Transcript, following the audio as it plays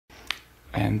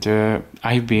And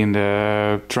I've been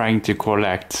trying to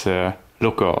collect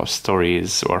local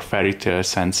stories or fairy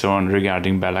tales and so on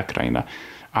regarding Bela Krajina.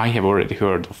 I have already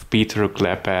heard of Peter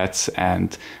Klepec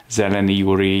and Zeleni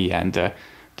Yuri and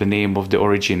the name of the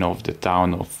origin of the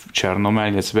town of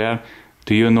Chernomel as well.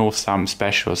 Do you know some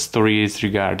special stories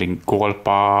regarding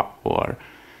Kolpa or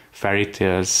fairy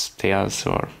tales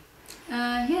or?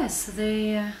 Yes,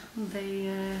 we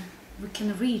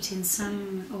can read in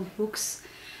some old books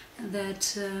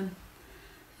that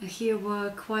here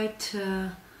were quite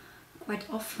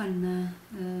often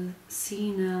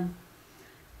seen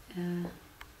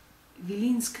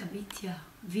Vilinska bitja,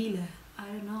 vile, I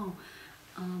don't know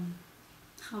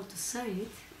how to say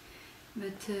it,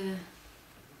 but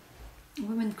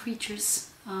women creatures,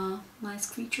 nice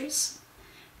creatures.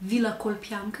 Vila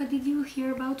Kolpianka, did you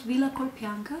hear about Vila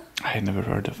Kolpianka? I had never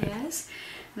heard of it. Yes,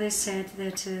 they said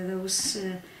that those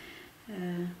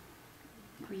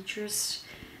creatures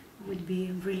would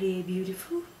be really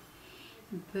beautiful,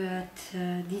 but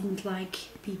didn't like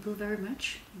people very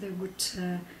much. They would,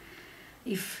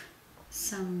 if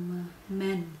some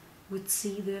men would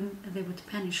see them, they would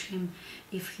punish him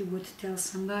if he would tell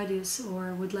somebody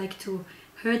or would like to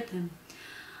hurt them.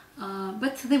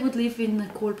 But they would live in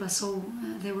Kolpa, so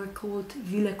they were called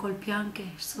Vile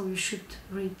Kolpianke, so you should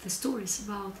read the stories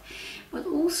about. But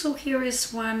also here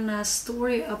is one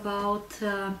story about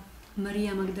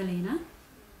Maria Magdalena.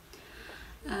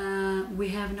 We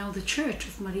have now the church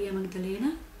of Maria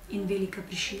Magdalena in Velika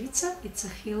Prišivica. It's a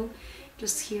hill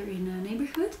just here in a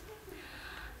neighborhood.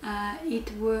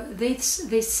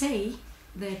 They say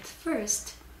that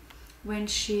first, when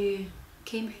she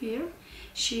came here,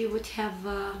 she would have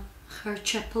her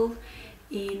chapel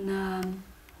in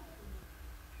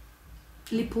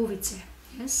Lipovice.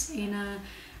 Yes,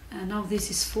 now this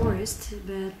is forest,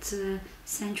 but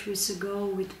centuries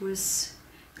ago it was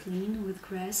clean with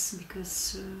grass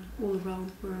because all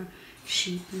around were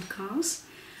sheep and cows.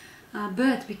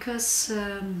 But because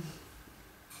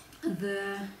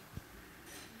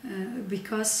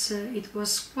it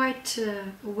was quite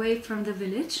away from the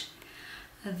village,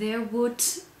 there would,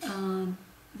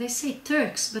 they say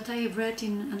Turks, but I read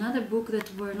in another book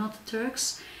that were not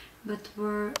Turks, but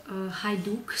were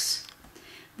Haiduks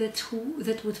that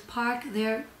would park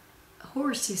their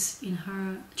horses in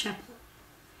her chapel.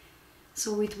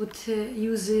 So it would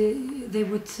they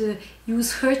would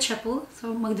use her chapel,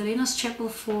 so Magdalena's chapel,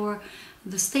 for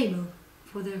the stable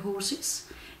for their horses,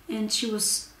 and she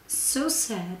was so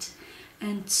sad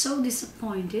and so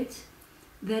disappointed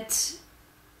that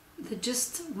they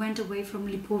just went away from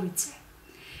Lipovice.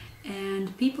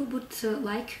 And people would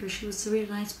like her. She was a really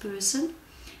nice person,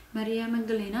 Maria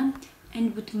Magdalena,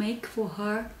 and would make for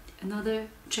her another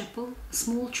chapel, a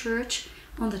small church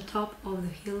on the top of the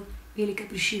hill Velika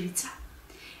Prišivica.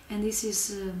 And this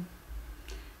is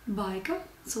bajka,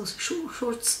 so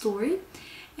short story.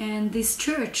 And this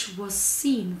church was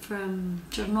seen from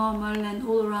Chernomel and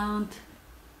all around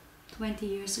 20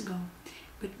 years ago.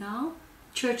 But now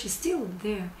church is still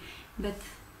there, but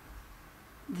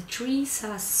the trees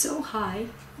are so high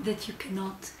that you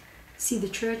cannot see the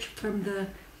church from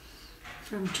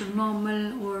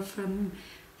Chernomel or from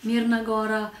Mirna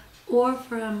Gora or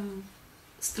from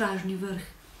Stražni Vrh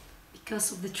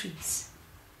because of the trees.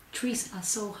 Trees are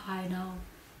so high now.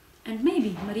 And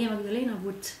maybe Maria Magdalena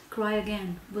would cry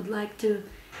again, would like to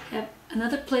have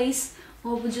another place,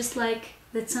 or would just like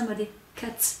that somebody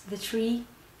cuts the tree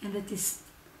and that is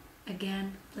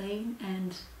again plain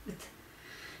and with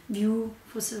view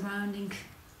for surrounding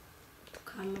to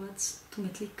Karlovac, to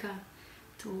Metlika,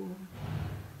 to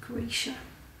Croatia.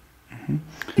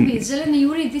 Maybe Zeleni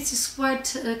Yuri, this is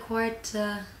quite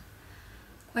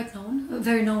known,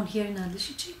 very known here in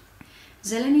Adlešići.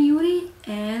 Zeleni Yuri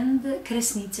and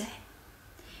Kresnice.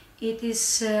 It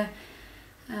is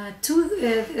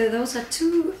those are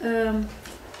two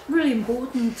really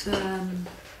important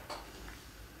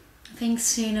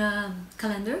things in a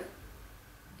calendar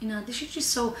in Adlešići.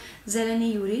 So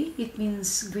Zeleni Yuri, it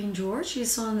means Green George,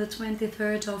 is on the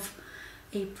 23rd of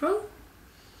April,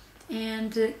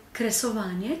 and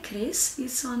Kresovanje, Kres,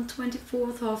 is on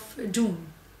 24th of June.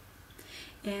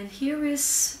 And here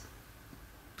is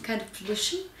kind of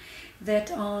tradition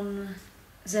that on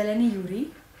Zeleni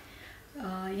Yuri,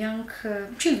 young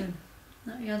children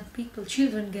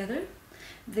gather.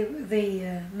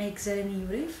 They make Zeleni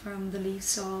Yuri from the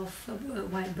leaves of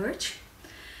white birch,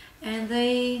 and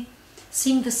they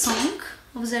sing the song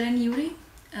of Zeleni Yuri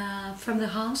from the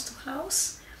house to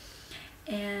house,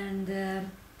 and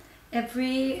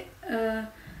every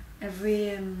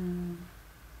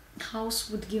house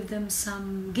would give them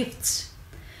some gifts.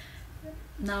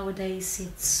 nowadays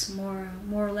it's more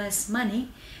or less money,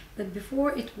 but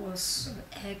before it was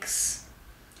eggs,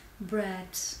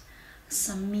 bread,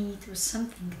 some meat or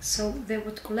something. So they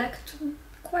would collect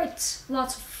quite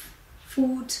lots of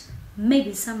food,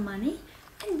 maybe some money,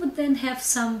 and would then have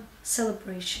some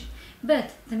celebration.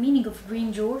 But the meaning of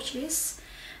Green George is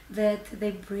that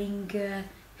they bring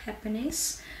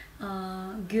happiness,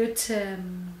 good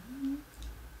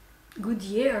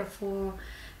year for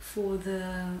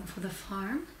the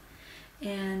farm,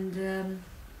 and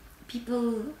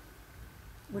people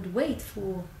would wait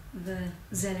for the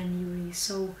Zelen Yuri,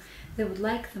 so they would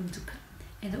like them to come.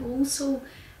 And also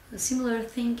a similar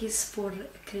thing is for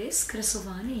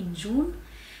Kresovane in June.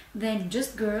 Then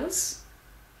just girls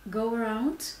go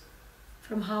around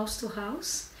from house to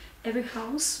house. Every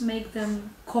house make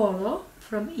them kolo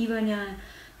from Ivanja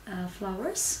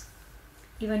flowers,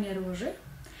 Ivanja rože,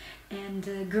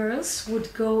 and girls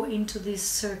would go into this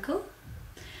circle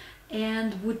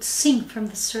and would sing from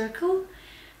the circle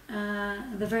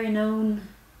the very known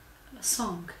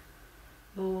song.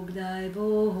 Bog daj,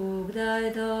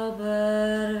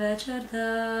 dober večer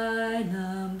daj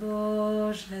nam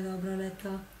Bože dobro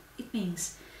leto. It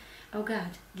means, oh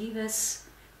God, give us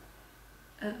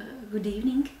a good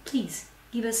evening, please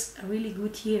give us a really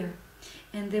good year.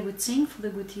 And they would sing for the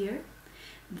good year,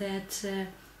 that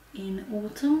in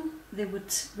autumn they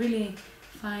would really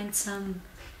find some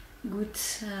good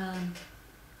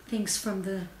things from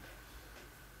the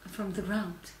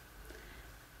ground,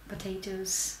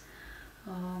 potatoes,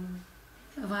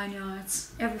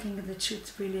 vineyards, everything that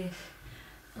should really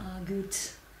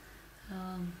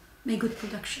make good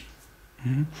production.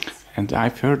 Mm-hmm. And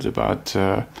I've heard about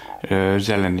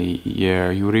Zeleny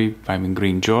Yuri, I mean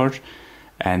Green George,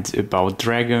 and about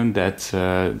dragon that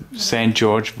Saint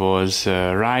George was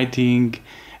riding,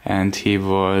 and he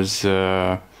was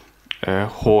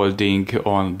holding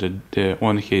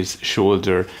on his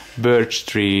shoulder birch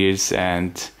trees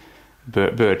and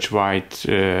birch white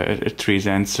trees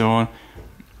and so on.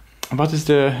 What is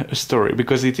the story?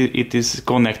 Because it is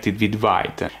connected with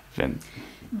white.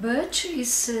 Birch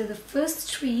is the first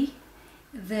tree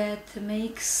that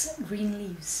makes green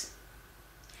leaves,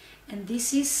 and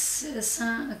this is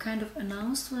a kind of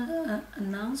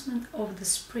announcement of the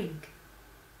spring.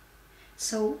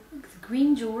 So the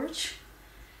Green George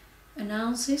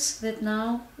announces that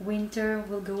now winter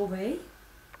will go away,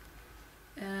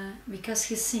 because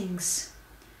he sings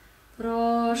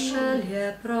Proszel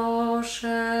je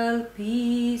proszel,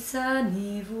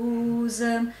 pisani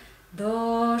wózem,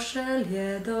 doszel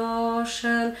je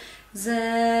doszel,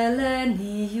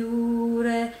 zeleni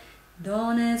jure,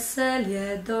 donesel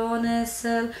je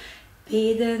donesel,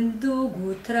 peden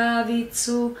dugu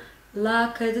travicu,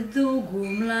 laket dugu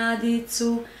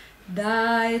mladicu,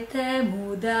 dajte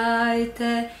mu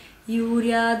dajte,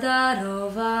 Jurja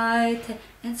darovajte,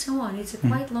 and so on. It's a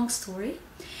quite long story,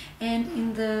 and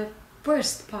in the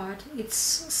first part it's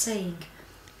saying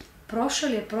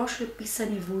Proszel je proszel,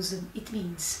 pisani vuzem. It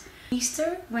means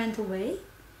Easter went away,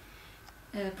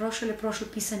 proszel je proszel,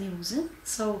 pisani vuzem,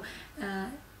 so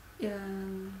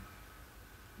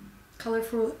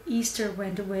colorful Easter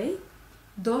went away,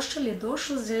 došel je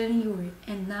došel zeleni Juri,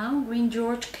 and now Green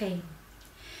George came.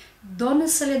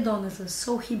 Donesel je donesel,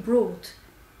 so he brought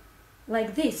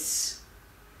like this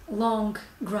long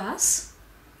grass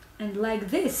and like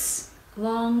this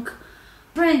long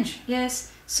branch.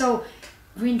 Yes, so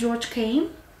Green George came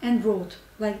and brought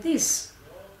like this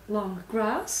long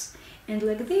grass and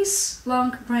like this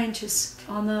long branches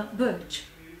on a birch,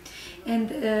 and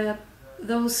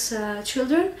those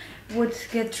children would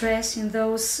get dressed in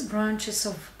those branches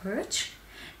of birch,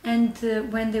 and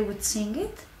when they would sing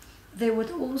it, they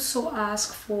would also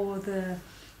ask for the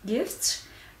gifts,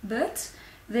 but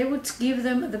they would give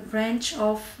them the branch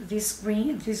of this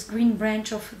green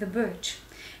branch of the birch,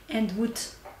 and would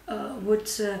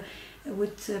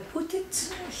put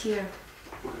it here.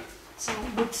 So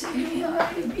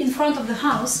in front of the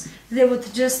house, they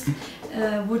would just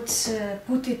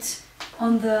put it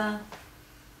on the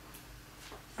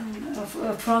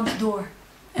front door,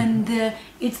 and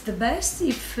it's the best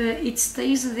if it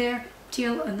stays there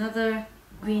till another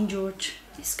Green George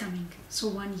is coming, so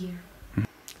 1 year.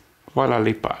 Hvala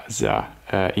lepa za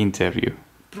intervju.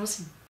 Prosim.